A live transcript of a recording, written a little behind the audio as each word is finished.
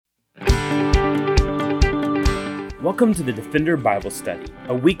Welcome to the Defender Bible Study,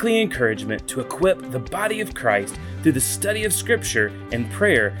 a weekly encouragement to equip the body of Christ through the study of Scripture and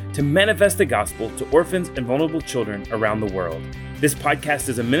prayer to manifest the gospel to orphans and vulnerable children around the world. This podcast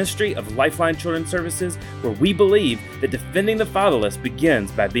is a ministry of Lifeline Children's Services where we believe that defending the fatherless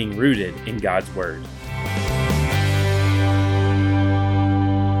begins by being rooted in God's Word.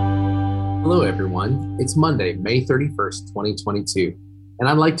 Hello, everyone. It's Monday, May 31st, 2022, and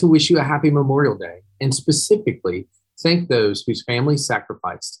I'd like to wish you a happy Memorial Day, and specifically thank those whose families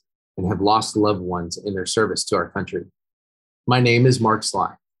sacrificed and have lost loved ones in their service to our country. My name is Mark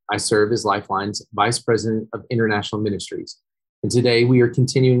Sly. I serve as Lifeline's Vice President of International Ministries, and today we are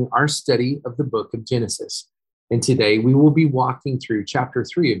continuing our study of the book of Genesis. And today we will be walking through chapter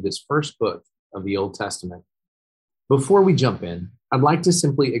 3 of this first book of the Old Testament. Before we jump in, I'd like to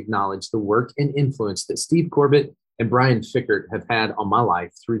simply acknowledge the work and influence that Steve Corbett and Brian Fickert have had on my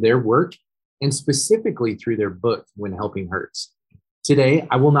life through their work and specifically through their book, When Helping Hurts. Today,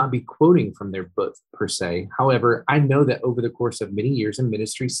 I will not be quoting from their book per se. However, I know that over the course of many years in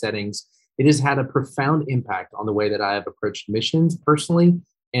ministry settings, it has had a profound impact on the way that I have approached missions personally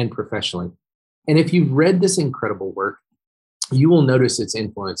and professionally. And if you've read this incredible work, you will notice its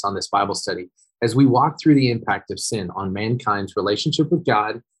influence on this Bible study as we walk through the impact of sin on mankind's relationship with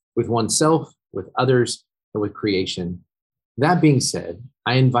God, with oneself, with others, and with creation. That being said,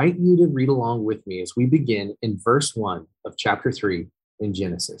 I invite you to read along with me as we begin in verse 1 of chapter 3 in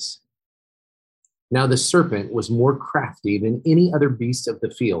Genesis. Now the serpent was more crafty than any other beast of the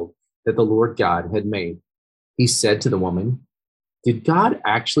field that the Lord God had made. He said to the woman, "Did God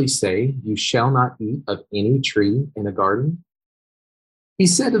actually say, 'You shall not eat of any tree in the garden'?" He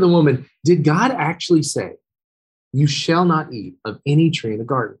said to the woman, "Did God actually say, 'You shall not eat of any tree in the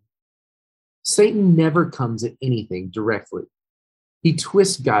garden'?" Satan never comes at anything directly. He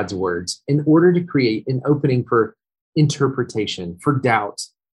twists God's words in order to create an opening for interpretation, for doubt,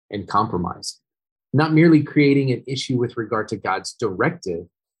 and compromise. Not merely creating an issue with regard to God's directive,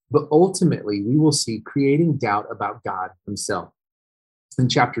 but ultimately we will see creating doubt about God himself. In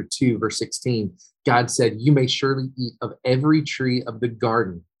chapter 2, verse 16, God said, "You may surely eat of every tree of the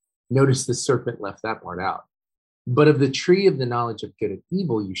garden." Notice the serpent left that part out. "But of the tree of the knowledge of good and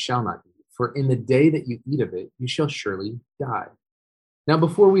evil you shall not eat, for in the day that you eat of it, you shall surely die." Now,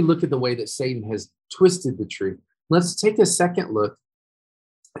 before we look at the way that Satan has twisted the truth, let's take a second look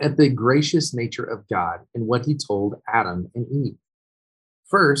at the gracious nature of God and what he told Adam and Eve.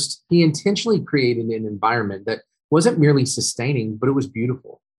 First, he intentionally created an environment that wasn't merely sustaining, but it was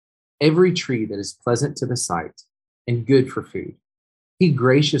beautiful. Every tree that is pleasant to the sight and good for food. He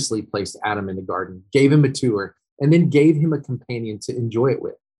graciously placed Adam in the garden, gave him a tour, and then gave him a companion to enjoy it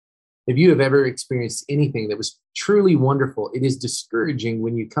with. If you have ever experienced anything that was truly wonderful, it is discouraging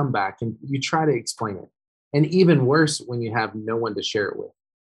when you come back and you try to explain it. And even worse when you have no one to share it with.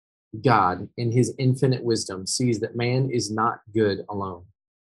 God, in his infinite wisdom, sees that man is not good alone.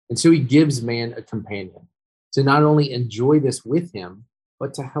 And so he gives man a companion to not only enjoy this with him,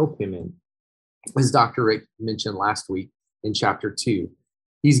 but to help him in. As Dr. Rick mentioned last week in chapter 2,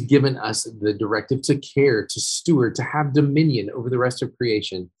 he's given us the directive to care, to steward, to have dominion over the rest of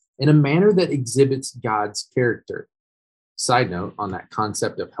creation in a manner that exhibits God's character. Side note on that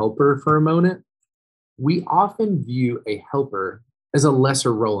concept of helper for a moment, we often view a helper as a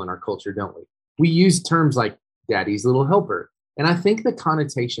lesser role in our culture, don't we? We use terms like daddy's little helper. And I think the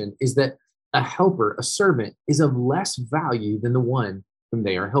connotation is that a helper, a servant, is of less value than the one whom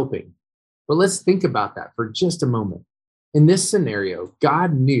they are helping. But let's think about that for just a moment. In this scenario,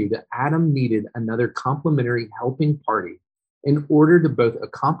 God knew that Adam needed another complementary helping party in order to both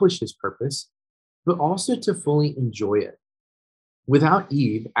accomplish his purpose, but also to fully enjoy it. Without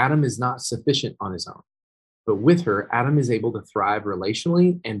Eve, Adam is not sufficient on his own. But with her, Adam is able to thrive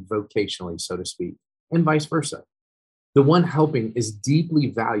relationally and vocationally, so to speak, and vice versa. The one helping is deeply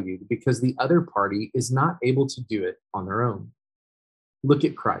valued because the other party is not able to do it on their own. Look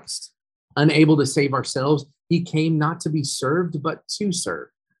at Christ. Unable to save ourselves, he came not to be served, but to serve,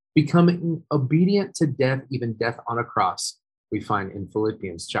 becoming obedient to death, even death on a cross, we find in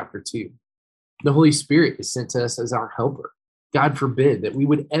Philippians chapter 2. The Holy Spirit is sent to us as our helper. God forbid that we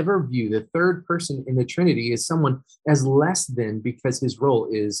would ever view the third person in the Trinity as someone as less than because his role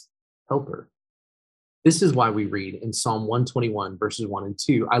is helper. This is why we read in Psalm 121, verses 1 and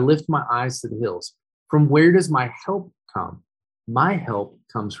 2, "I lift my eyes to the hills. From where does my help come? My help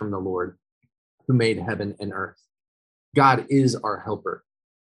comes from the Lord who made heaven and earth." God is our helper.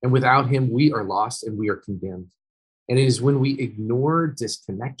 And without him, we are lost and we are condemned. And it is when we ignore,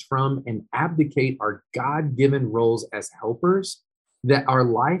 disconnect from, and abdicate our God-given roles as helpers that our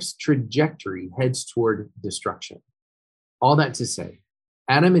life's trajectory heads toward destruction. All that to say,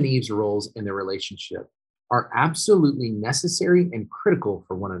 Adam and Eve's roles in their relationship are absolutely necessary and critical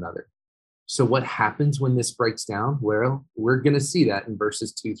for one another. So what happens when this breaks down? Well, we're going to see that in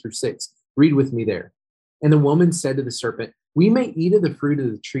verses 2-6. Read with me there. And the woman said to the serpent, "We may eat of the fruit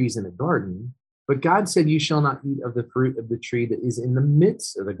of the trees in the garden, but God said, you shall not eat of the fruit of the tree that is in the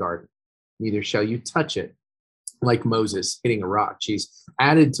midst of the garden, neither shall you touch it." Like Moses hitting a rock, she's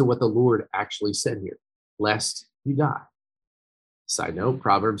added to what the Lord actually said here, lest you die. Side note,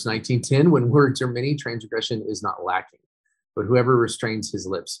 Proverbs 19:10, when words are many, transgression is not lacking, but whoever restrains his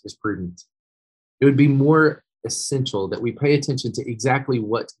lips is prudent. It would be more essential that we pay attention to exactly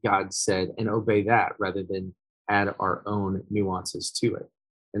what God said and obey that rather than add our own nuances to it.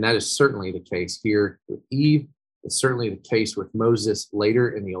 And that is certainly the case here with Eve. It's certainly the case with Moses later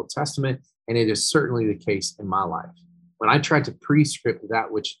in the Old Testament. And it is certainly the case in my life. When I try to prescript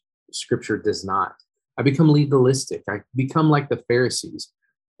that which Scripture does not, I become legalistic. I become like the Pharisees.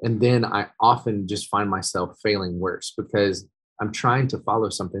 And then I often just find myself failing worse because I'm trying to follow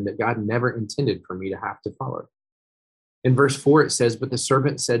something that God never intended for me to have to follow. In verse 4, it says, "But the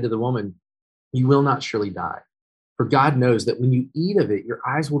serpent said to the woman, you will not surely die. For God knows that when you eat of it, your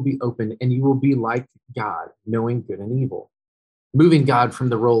eyes will be opened and you will be like God, knowing good and evil." Moving God from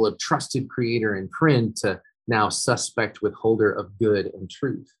the role of trusted creator and friend to now suspect withholder of good and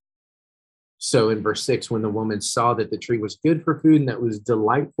truth. So in verse 6, when the woman saw that the tree was good for food and that was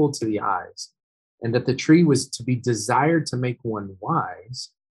delightful to the eyes, and that the tree was to be desired to make one wise,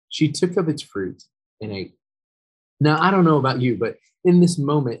 she took of its fruit and ate. Now, I don't know about you, but in this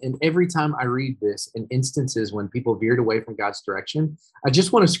moment, and every time I read this in instances when people veered away from God's direction, I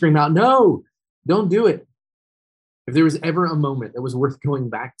just want to scream out, no, don't do it. If there was ever a moment that was worth going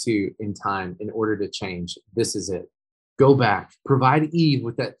back to in time in order to change, this is it. Go back. Provide Eve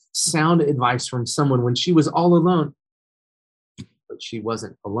with that sound advice from someone when she was all alone. But she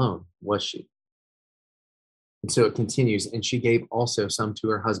wasn't alone, was she? And so it continues, and she gave also some to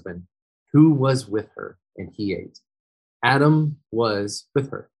her husband, who was with her, and he ate. Adam was with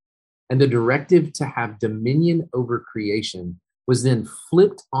her. And the directive to have dominion over creation was then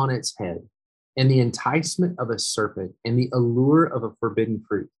flipped on its head. And the enticement of a serpent and the allure of a forbidden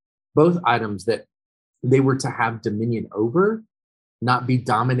fruit, both items that they were to have dominion over, not be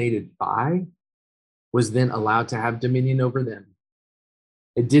dominated by, was then allowed to have dominion over them.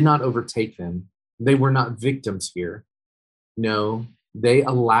 It did not overtake them. They were not victims here. No, they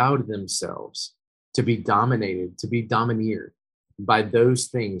allowed themselves to be dominated, to be domineered by those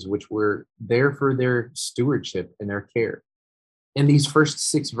things which were there for their stewardship and their care. In these first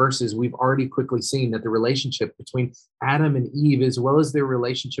 6 verses, we've already quickly seen that the relationship between Adam and Eve, as well as their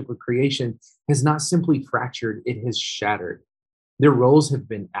relationship with creation, has not simply fractured, it has shattered. Their roles have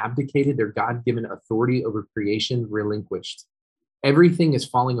been abdicated, their God-given authority over creation relinquished. Everything is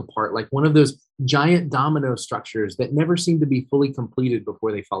falling apart like one of those giant domino structures that never seem to be fully completed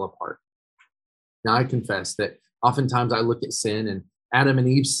before they fall apart. Now, I confess that oftentimes I look at sin and Adam and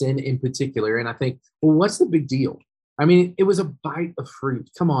Eve's sin in particular, and I think, well, what's the big deal? I mean, it was a bite of fruit.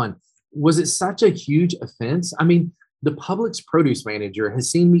 Come on. Was it such a huge offense? I mean, the Publix produce manager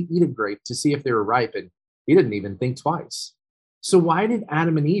has seen me eat a grape to see if they were ripe, and he didn't even think twice. So why did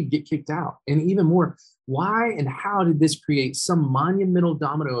Adam and Eve get kicked out? And even more, why and how did this create some monumental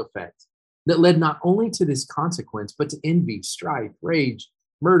domino effect that led not only to this consequence, but to envy, strife, rage,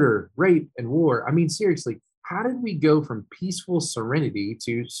 murder, rape, and war? I mean, seriously, how did we go from peaceful serenity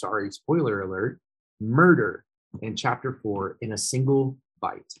to, sorry, spoiler alert, murder in chapter 4 in a single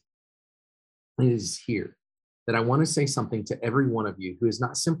bite? It is here that I want to say something to every one of you who is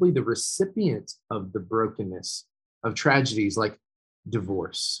not simply the recipient of the brokenness of tragedies like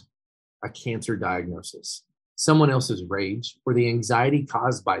divorce, a cancer diagnosis, someone else's rage, or the anxiety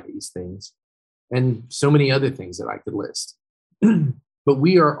caused by these things, and so many other things that I could list. But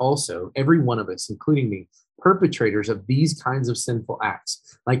we are also, every one of us, including me, perpetrators of these kinds of sinful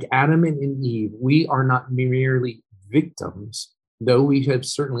acts. Like Adam and Eve, we are not merely victims, though we have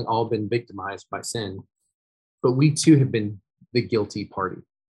certainly all been victimized by sin, but we too have been the guilty party.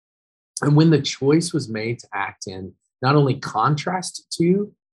 And when the choice was made to act in not only contrast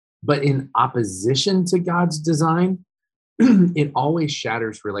to, but in opposition to God's design, it always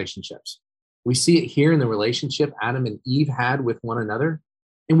shatters relationships. We see it here in the relationship Adam and Eve had with one another,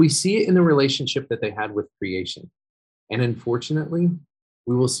 and we see it in the relationship that they had with creation. And unfortunately,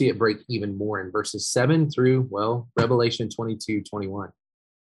 we will see it break even more in verses 7 through, well, Revelation 22:21.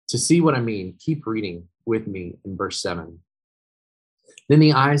 To see what I mean, keep reading with me in verse 7. Then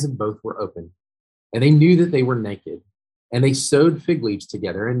the eyes of both were open, and they knew that they were naked, and they sewed fig leaves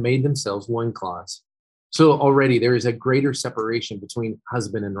together and made themselves loincloths. So already there is a greater separation between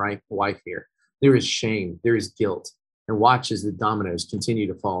husband and wife here. There is shame, there is guilt. And watch as the dominoes continue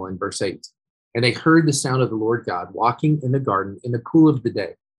to fall in verse 8. And they heard the sound of the Lord God walking in the garden in the cool of the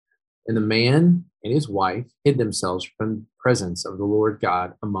day. And the man and his wife hid themselves from the presence of the Lord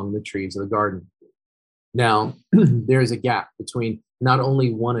God among the trees of the garden. Now, there is a gap between not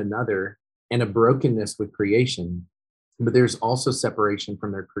only one another and a brokenness with creation, but there's also separation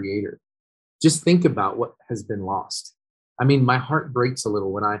from their creator. Just think about what has been lost. I mean, my heart breaks a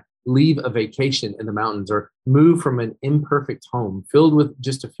little when I leave a vacation in the mountains or move from an imperfect home filled with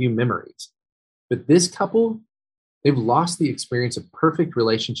just a few memories. But this couple, they've lost the experience of perfect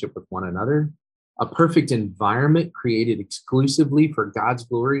relationship with one another, a perfect environment created exclusively for God's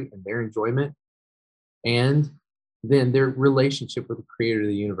glory and their enjoyment, and then their relationship with the creator of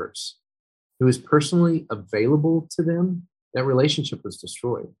the universe, who is personally available to them. That relationship was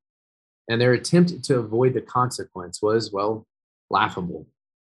destroyed. And their attempt to avoid the consequence was, well, laughable.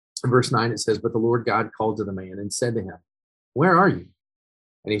 In verse 9, it says, "But the Lord God called to the man and said to him, 'Where are you?'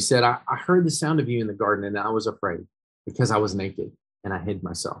 And he said, I heard the sound of you in the garden, and I was afraid because I was naked and I hid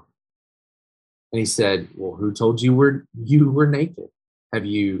myself." And he said, "Well, who told you were naked? Have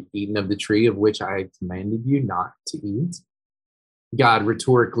you eaten of the tree of which I commanded you not to eat?" God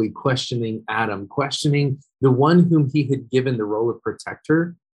rhetorically questioning Adam, questioning the one whom he had given the role of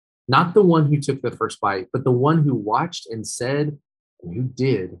protector, not the one who took the first bite, but the one who watched and said, and who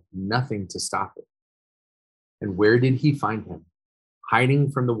did nothing to stop it. And where did he find him?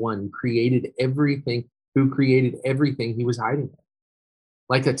 Hiding from the one who created everything he was hiding in.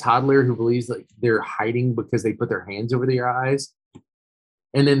 Like a toddler who believes like they're hiding because they put their hands over their eyes.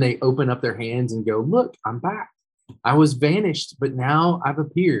 And then they open up their hands and go, "Look, I'm back. I was vanished, but now I've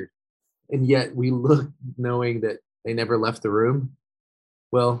appeared." And yet we look knowing that they never left the room.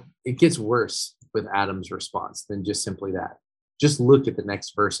 Well, it gets worse with Adam's response than just simply that. Just look at the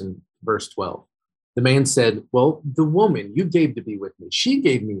next verse in verse 12. The man said, "Well, the woman you gave to be with me, she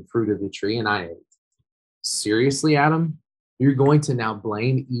gave me fruit of the tree and I ate." Seriously, Adam? You're going to now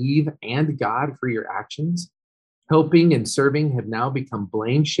blame Eve and God for your actions? Helping and serving have now become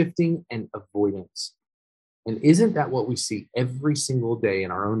blame shifting and avoidance. And isn't that what we see every single day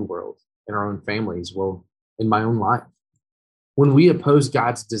in our own world, in our own families? Well, in my own life. When we oppose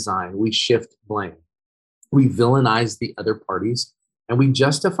God's design, we shift blame. We villainize the other parties, and we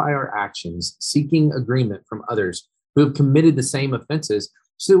justify our actions, seeking agreement from others who have committed the same offenses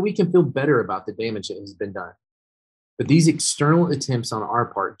so that we can feel better about the damage that has been done. But these external attempts on our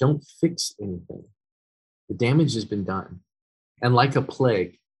part don't fix anything. The damage has been done. And like a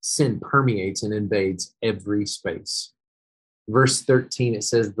plague, sin permeates and invades every space. Verse 13, it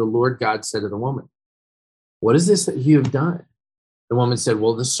says, "The Lord God said to the woman, 'What is this that you have done?' The woman said,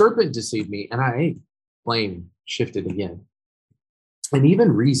 'Well, the serpent deceived me and I ate.'" Blame shifted again. And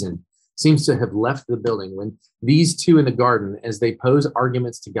even reason seems to have left the building when these two in the garden, as they pose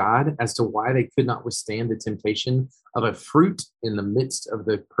arguments to God as to why they could not withstand the temptation of a fruit in the midst of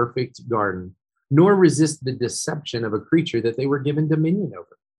the perfect garden, nor resist the deception of a creature that they were given dominion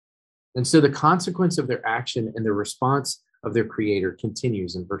over. And so the consequence of their action and the response of their creator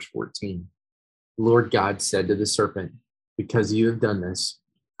continues in verse 14. "The Lord God said to the serpent, 'Because you have done this,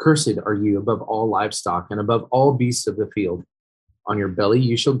 cursed are you above all livestock and above all beasts of the field. On your belly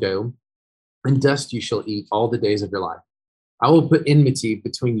you shall go, and dust you shall eat all the days of your life. I will put enmity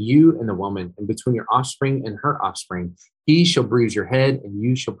between you and the woman, and between your offspring and her offspring. He shall bruise your head, and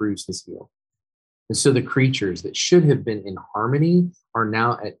you shall bruise his heel.'" And so the creatures that should have been in harmony are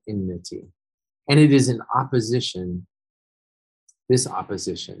now at enmity. And it is in opposition, this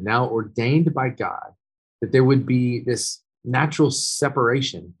opposition, now ordained by God, that there would be this natural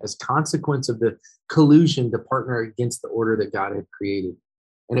separation as consequence of the collusion to partner against the order that God had created.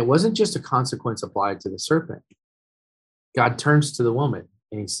 And it wasn't just a consequence applied to the serpent. God turns to the woman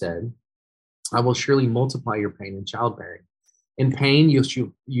and he said, "I will surely multiply your pain in childbearing. In pain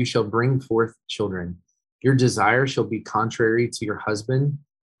you shall bring forth children. Your desire shall be contrary to your husband,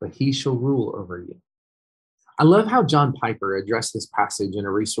 but he shall rule over you." I love how John Piper addressed this passage in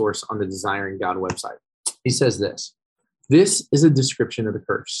a resource on the Desiring God website. He says this: "This is a description of the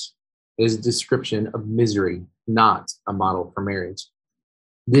curse. It is a description of misery, not a model for marriage.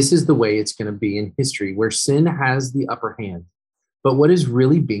 This is the way it's going to be in history, where sin has the upper hand. But what is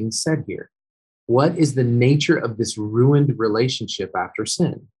really being said here? What is the nature of this ruined relationship after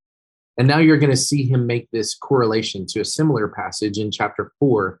sin?" And now you're going to see him make this correlation to a similar passage in chapter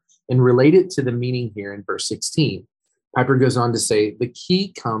 4 and relate it to the meaning here in verse 16. Piper goes on to say, "The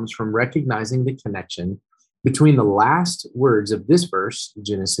key comes from recognizing the connection between the last words of this verse,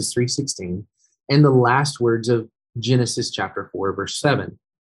 Genesis 3:16, and the last words of Genesis chapter 4, verse 7.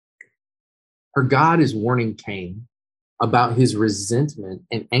 Her God is warning Cain about his resentment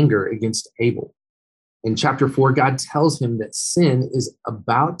and anger against Abel. In chapter 4, God tells him that sin is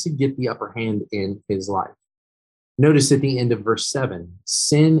about to get the upper hand in his life. Notice at the end of verse 7,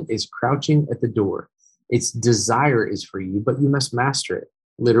 sin is crouching at the door. Its desire is for you, but you must master it.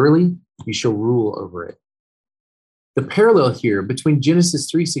 Literally, you shall rule over it. The parallel here between Genesis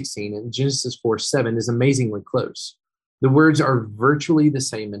 3:16 and Genesis 4:7 is amazingly close. The words are virtually the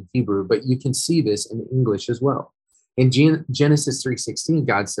same in Hebrew, but you can see this in English as well. In Genesis 3:16,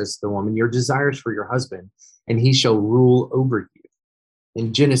 God says to the woman, your desires for your husband, and he shall rule over you.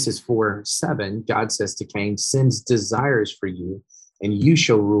 In Genesis 4:7, God says to Cain, sin's desires for you, and you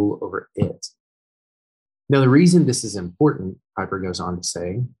shall rule over it. Now, the reason this is important, Piper goes on to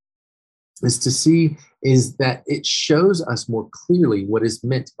say, is that it shows us more clearly what is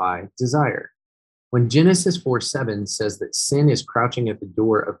meant by desire. When Genesis 4:7 says that sin is crouching at the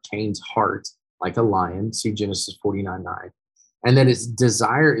door of Cain's heart like a lion, see Genesis 49:9, and that its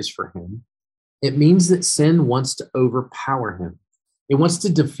desire is for him, it means that sin wants to overpower him. It wants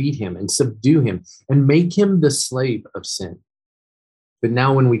to defeat him and subdue him and make him the slave of sin. But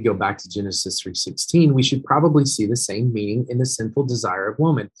now when we go back to Genesis 3:16, we should probably see the same meaning in the sinful desire of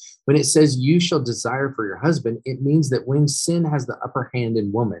woman. When it says you shall desire for your husband, it means that when sin has the upper hand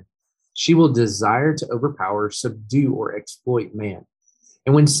in woman, she will desire to overpower, subdue, or exploit man.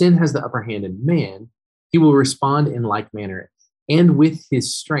 And when sin has the upper hand in man, he will respond in like manner and with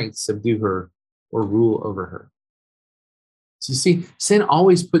his strength subdue her or rule over her. So you see, sin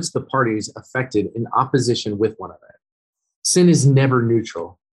always puts the parties affected in opposition with one another. Sin is never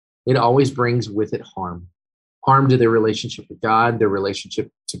neutral. It always brings with it harm. Harm to their relationship with God, their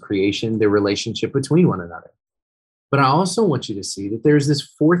relationship to creation, their relationship between one another. But I also want you to see that there's this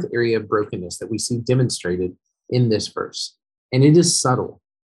fourth area of brokenness that we see demonstrated in this verse. And it is subtle,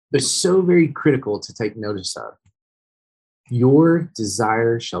 but so very critical to take notice of. Your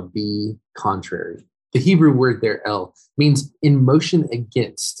desire shall be contrary. The Hebrew word there, el, means in motion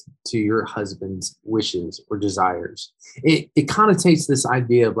against to your husband's wishes or desires. It connotates this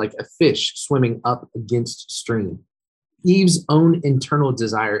idea of like a fish swimming up against stream. Eve's own internal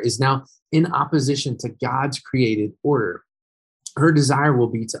desire is now in opposition to God's created order. Her desire will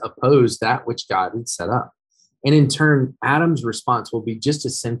be to oppose that which God had set up. And in turn, Adam's response will be just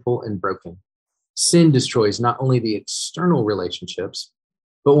as sinful and broken. Sin destroys not only the external relationships,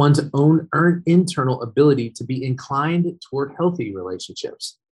 but one's own internal ability to be inclined toward healthy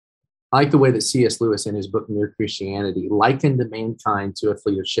relationships. I like the way that C.S. Lewis in his book, Mere Christianity, likened mankind to a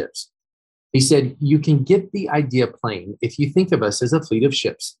fleet of ships. He said, you can get the idea plain if you think of us as a fleet of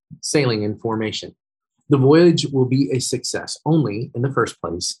ships sailing in formation. The voyage will be a success only, in the first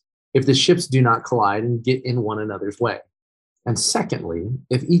place, if the ships do not collide and get in one another's way. And secondly,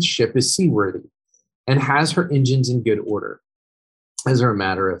 if each ship is seaworthy and has her engines in good order. As a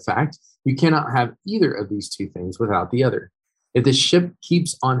matter of fact, you cannot have either of these two things without the other. If the ship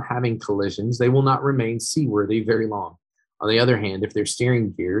keeps on having collisions, they will not remain seaworthy very long. On the other hand, if their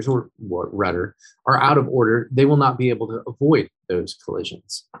steering gears or rudder are out of order, they will not be able to avoid those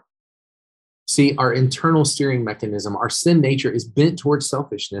collisions. See, our internal steering mechanism, our sin nature is bent towards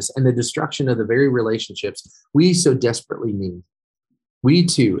selfishness and the destruction of the very relationships we so desperately need. We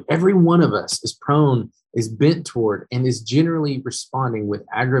too, every one of us is bent toward and is generally responding with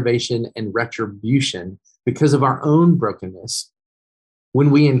aggravation and retribution because of our own brokenness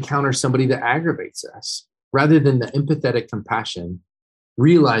when we encounter somebody that aggravates us, rather than the empathetic compassion,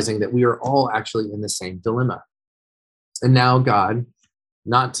 realizing that we are all actually in the same dilemma. And now God,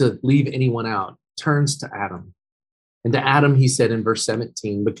 not to leave anyone out, turns to Adam. And to Adam, he said in verse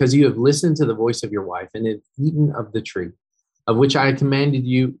 17, because you have listened to the voice of your wife and have eaten of the tree, of which I commanded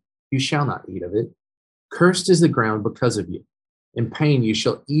you, you shall not eat of it. Cursed is the ground because of you. In pain you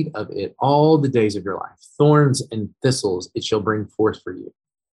shall eat of it all the days of your life. Thorns and thistles it shall bring forth for you.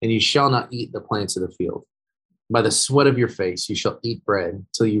 And you shall not eat the plants of the field. By the sweat of your face you shall eat bread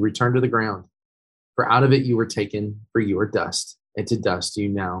till you return to the ground. For out of it you were taken, for you are dust, and to dust you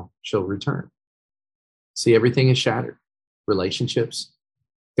now shall return. See, everything is shattered. Relationships,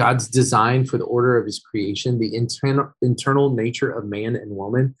 God's design for the order of his creation, the internal nature of man and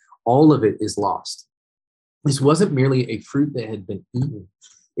woman, all of it is lost. This wasn't merely a fruit that had been eaten.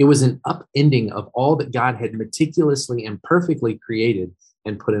 It was an upending of all that God had meticulously and perfectly created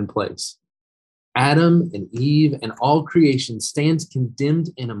and put in place. Adam and Eve and all creation stands condemned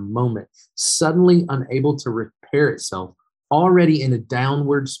in a moment, suddenly unable to repair itself, already in a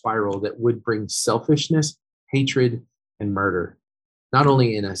downward spiral that would bring selfishness, hatred, and murder, not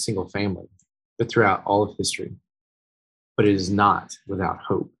only in a single family, but throughout all of history. But it is not without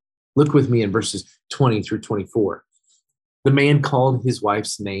hope. Look with me in verses 20 through 24. The man called his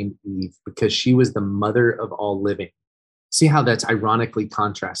wife's name Eve because she was the mother of all living. See how that's ironically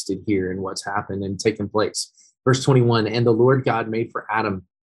contrasted here in what's happened and taken place. Verse 21, and the Lord God made for Adam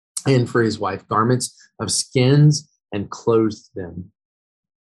and for his wife garments of skins and clothed them.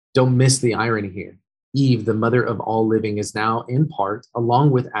 Don't miss the irony here. Eve, the mother of all living, is now in part,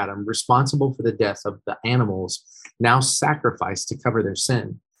 along with Adam, responsible for the death of the animals now sacrificed to cover their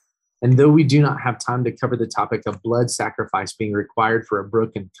sin. And though we do not have time to cover the topic of blood sacrifice being required for a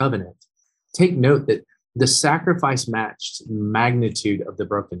broken covenant, take note that the sacrifice matched the magnitude of the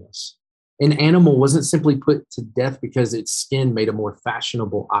brokenness. An animal wasn't simply put to death because its skin made a more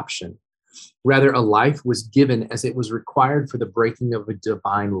fashionable option. Rather, a life was given as it was required for the breaking of a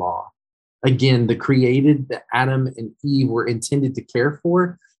divine law. Again, the created that Adam and Eve were intended to care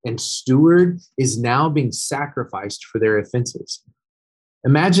for and steward is now being sacrificed for their offenses.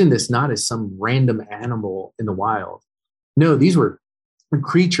 Imagine this not as some random animal in the wild. No, these were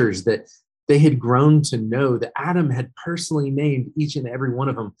creatures that they had grown to know, that Adam had personally named each and every one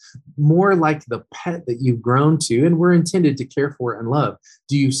of them, more like the pet that you've grown to and were intended to care for and love.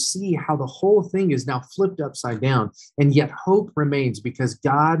 Do you see how the whole thing is now flipped upside down? And yet hope remains because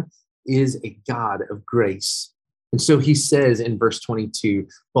God is a God of grace. And so he says in verse 22,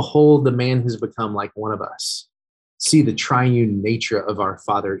 behold, the man has become like one of us. See the triune nature of our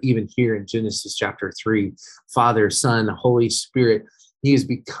Father, even here in Genesis chapter 3, Father, Son, Holy Spirit. He has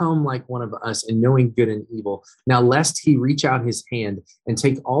become like one of us in knowing good and evil. Now, lest he reach out his hand and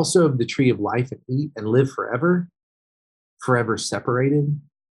take also of the tree of life and eat and live forever, forever separated,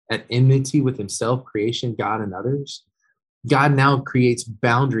 at enmity with himself, creation, God, and others. God now creates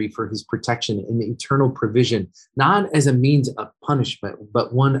boundary for his protection in the eternal provision, not as a means of punishment,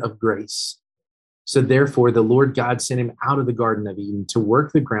 but one of grace. So therefore, the Lord God sent him out of the Garden of Eden to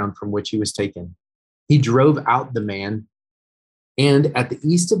work the ground from which he was taken. He drove out the man, and at the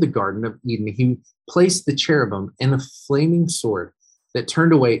east of the Garden of Eden, he placed the cherubim and a flaming sword that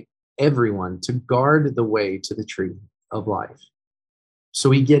turned away everyone to guard the way to the tree of life. So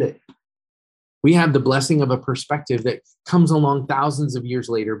we get it. We have the blessing of a perspective that comes along thousands of years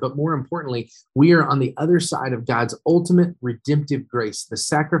later, but more importantly, we are on the other side of God's ultimate redemptive grace, the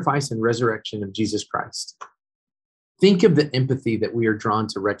sacrifice and resurrection of Jesus Christ. Think of the empathy that we are drawn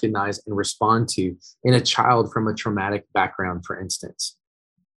to recognize and respond to in a child from a traumatic background, for instance.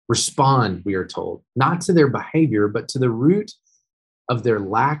 Respond, we are told, not to their behavior, but to the root of their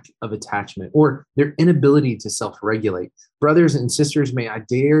lack of attachment or their inability to self-regulate. Brothers and sisters, may I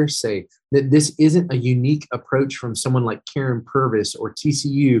dare say that this isn't a unique approach from someone like Karen Purvis or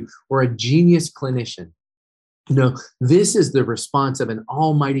TCU or a genius clinician. No, this is the response of an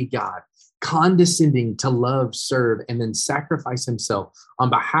almighty God condescending to love, serve, and then sacrifice himself on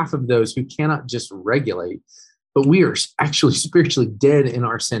behalf of those who cannot just regulate, but we are actually spiritually dead in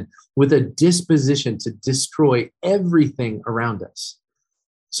our sin with a disposition to destroy everything around us.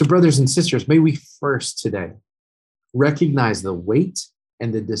 So, brothers and sisters, may we first today recognize the weight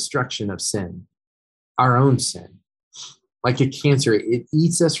and the destruction of sin, our own sin. Like a cancer, it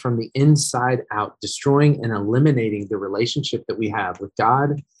eats us from the inside out, destroying and eliminating the relationship that we have with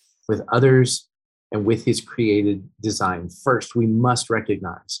God, with others, and with his created design. First, we must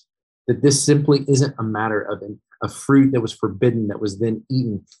recognize that this simply isn't a matter of a fruit that was forbidden that was then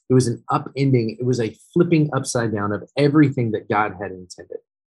eaten. It was an upending. It was a flipping upside down of everything that God had intended.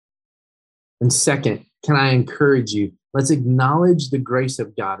 And second, can I encourage you, let's acknowledge the grace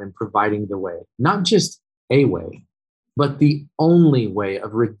of God in providing the way, not just a way, but the only way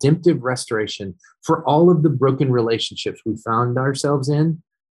of redemptive restoration for all of the broken relationships we found ourselves in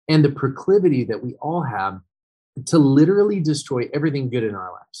and the proclivity that we all have to literally destroy everything good in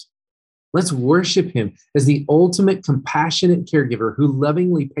our lives. Let's worship him as the ultimate compassionate caregiver who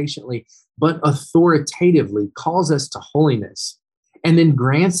lovingly, patiently, but authoritatively calls us to holiness and then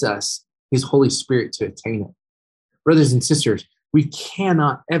grants us his Holy Spirit to attain it. Brothers and sisters, we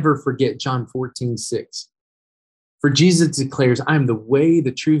cannot ever forget John 14:6. For Jesus declares, I am the way,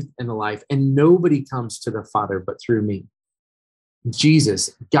 the truth, and the life, and nobody comes to the Father but through me.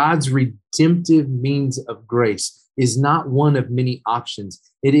 Jesus, God's redemptive means of grace, is not one of many options.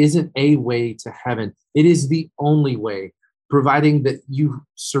 It isn't a way to heaven. It is the only way, providing that you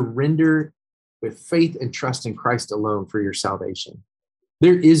surrender with faith and trust in Christ alone for your salvation.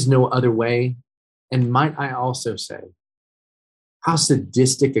 There is no other way. And might I also say, how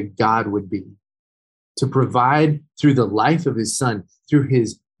sadistic a God would be to provide through the life of his son, through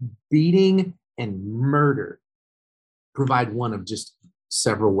his beating and murder, provide one of just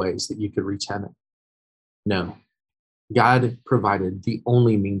several ways that you could reach heaven. No. God provided the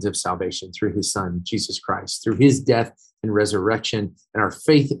only means of salvation through his son, Jesus Christ. Through his death and resurrection and our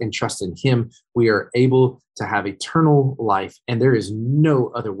faith and trust in him, we are able to have eternal life, and there is no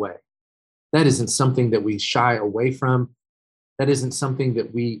other way. That isn't something that we shy away from. That isn't something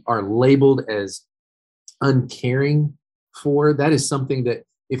that we are labeled as uncaring for. That is something that,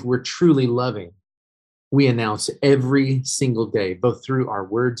 if we're truly loving, we announce every single day, both through our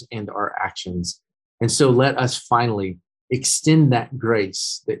words and our actions. And so let us finally extend that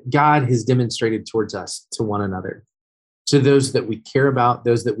grace that God has demonstrated towards us to one another, to those that we care about,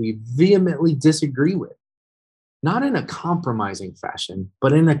 those that we vehemently disagree with, not in a compromising fashion,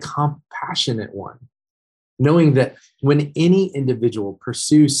 but in a compassionate one, knowing that when any individual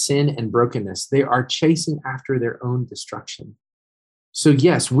pursues sin and brokenness, they are chasing after their own destruction. So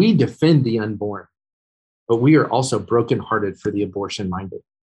yes, we defend the unborn, but we are also brokenhearted for the abortion-minded.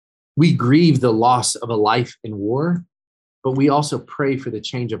 We grieve the loss of a life in war, but we also pray for the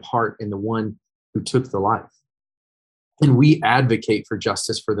change of heart in the one who took the life. And we advocate for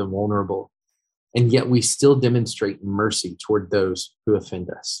justice for the vulnerable, and yet we still demonstrate mercy toward those who offend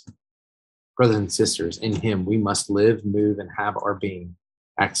us. Brothers and sisters, in him we must live, move, and have our being.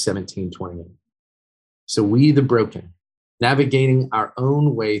 Acts 17:28. So we, the broken, navigating our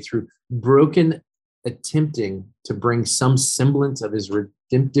own way through broken, attempting to bring some semblance of his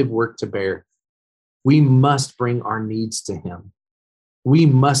redemptive work to bear, we must bring our needs to him. We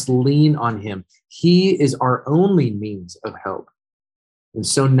must lean on him. He is our only means of help. And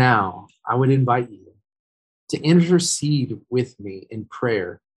so now I would invite you to intercede with me in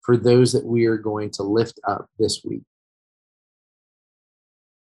prayer for those that we are going to lift up this week.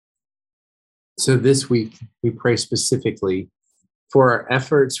 So this week, we pray specifically for our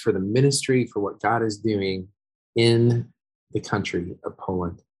efforts, for the ministry, for what God is doing in the country of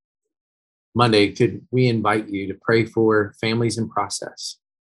Poland. Monday, could we invite you to pray for families in process?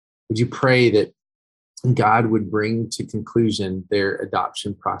 Would you pray that God would bring to conclusion their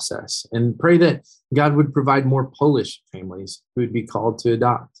adoption process, and pray that God would provide more Polish families who would be called to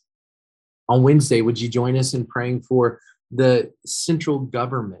adopt? On Wednesday, would you join us in praying for the central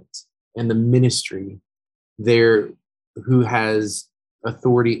government and the ministry there who has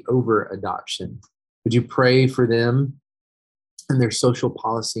authority over adoption? Would you pray for them and their social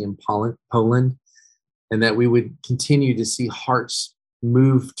policy in Poland, and that we would continue to see hearts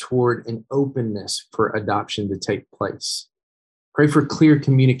move toward an openness for adoption to take place? Pray for clear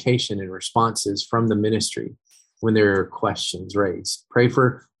communication and responses from the ministry when there are questions raised. Pray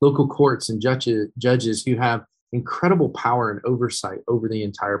for local courts and judges who have incredible power and oversight over the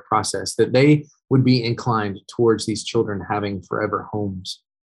entire process, that they would be inclined towards these children having forever homes.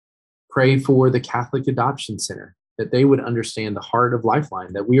 Pray for the Catholic Adoption Center, that they would understand the heart of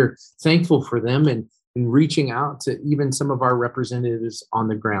Lifeline, that we are thankful for them and reaching out to even some of our representatives on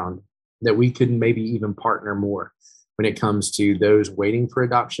the ground, that we could maybe even partner more when it comes to those waiting for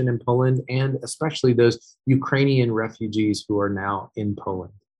adoption in Poland, and especially those Ukrainian refugees who are now in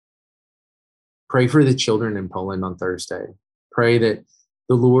Poland. Pray for the children in Poland on Thursday. Pray that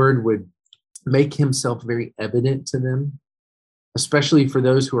the Lord would make himself very evident to them, especially for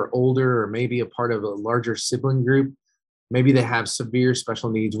those who are older or maybe a part of a larger sibling group. Maybe they have severe special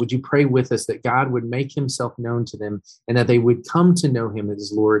needs. Would you pray with us that God would make himself known to them and that they would come to know him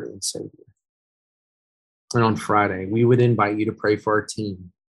as Lord and Savior? And on Friday, we would invite you to pray for our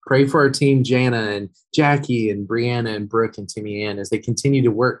team. Pray for our team, Jana and Jackie and Brianna and Brooke and Timmy Ann, as they continue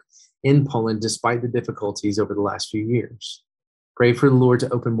to work in Poland despite the difficulties over the last few years. Pray for the Lord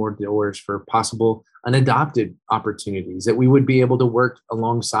to open more doors for possible unadopted opportunities, that we would be able to work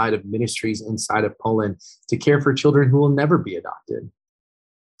alongside of ministries inside of Poland to care for children who will never be adopted.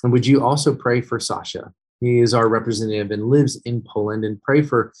 And would you also pray for Sasha? He is our representative and lives in Poland, and pray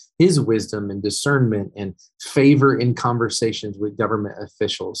for his wisdom and discernment and favor in conversations with government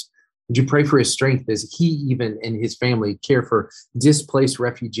officials. Would you pray for his strength as he even and his family care for displaced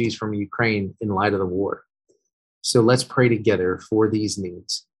refugees from Ukraine in light of the war? So let's pray together for these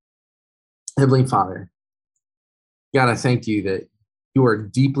needs. Heavenly Father, God, I thank you that you are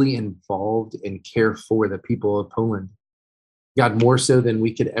deeply involved and care for the people of Poland. God, more so than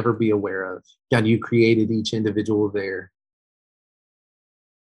we could ever be aware of. God, you created each individual there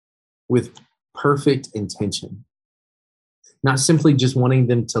with perfect intention, not simply just wanting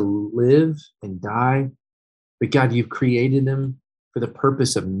them to live and die, but God, you've created them for the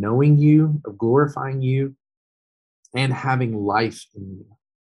purpose of knowing you, of glorifying you, and having life in you.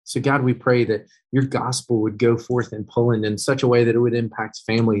 So God, we pray that your gospel would go forth in Poland in such a way that it would impact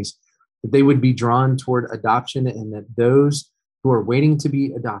families, that they would be drawn toward adoption, and that those who are waiting to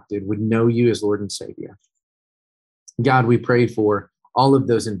be adopted would know you as Lord and Savior. God, we pray for all of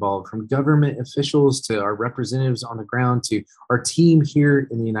those involved, from government officials to our representatives on the ground to our team here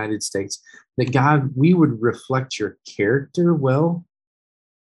in the United States, that God, we would reflect your character well,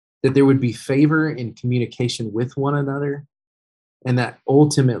 that there would be favor in communication with one another, and that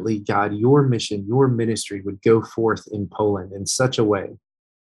ultimately, God, your mission, your ministry would go forth in Poland in such a way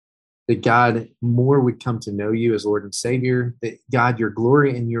that God, more would come to know you as Lord and Savior, that God, your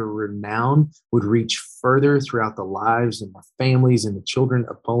glory and your renown would reach further throughout the lives and the families and the children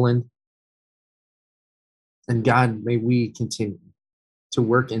of Poland. And God, may we continue to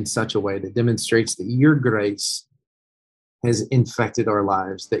work in such a way that demonstrates that your grace has infected our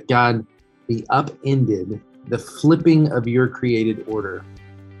lives, that God, the upended, the flipping of your created order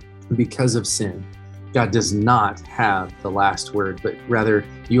because of sin, God does not have the last word, but rather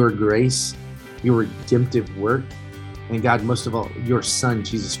your grace, your redemptive work, and God, most of all, your Son,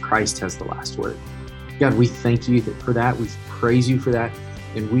 Jesus Christ, has the last word. God, we thank you for that. We praise you for that.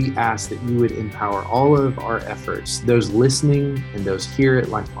 And we ask that you would empower all of our efforts, those listening and those here at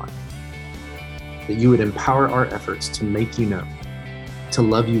Lifeline, that you would empower our efforts to make you known, to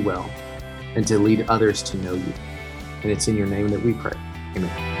love you well, and to lead others to know you. And it's in your name that we pray.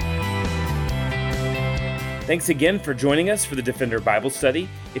 Amen. Thanks again for joining us for the Defender Bible Study.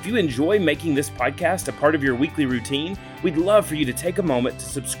 If you enjoy making this podcast a part of your weekly routine, we'd love for you to take a moment to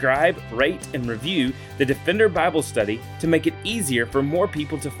subscribe, rate, and review the Defender Bible Study to make it easier for more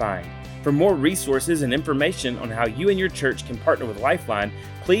people to find. For more resources and information on how you and your church can partner with Lifeline,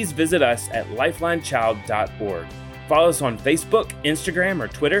 please visit us at lifelinechild.org. Follow us on Facebook, Instagram, or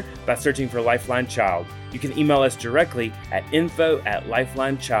Twitter by searching for Lifeline Child. You can email us directly at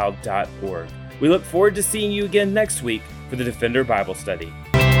info@lifelinechild.org. We look forward to seeing you again next week for the Defender Bible Study.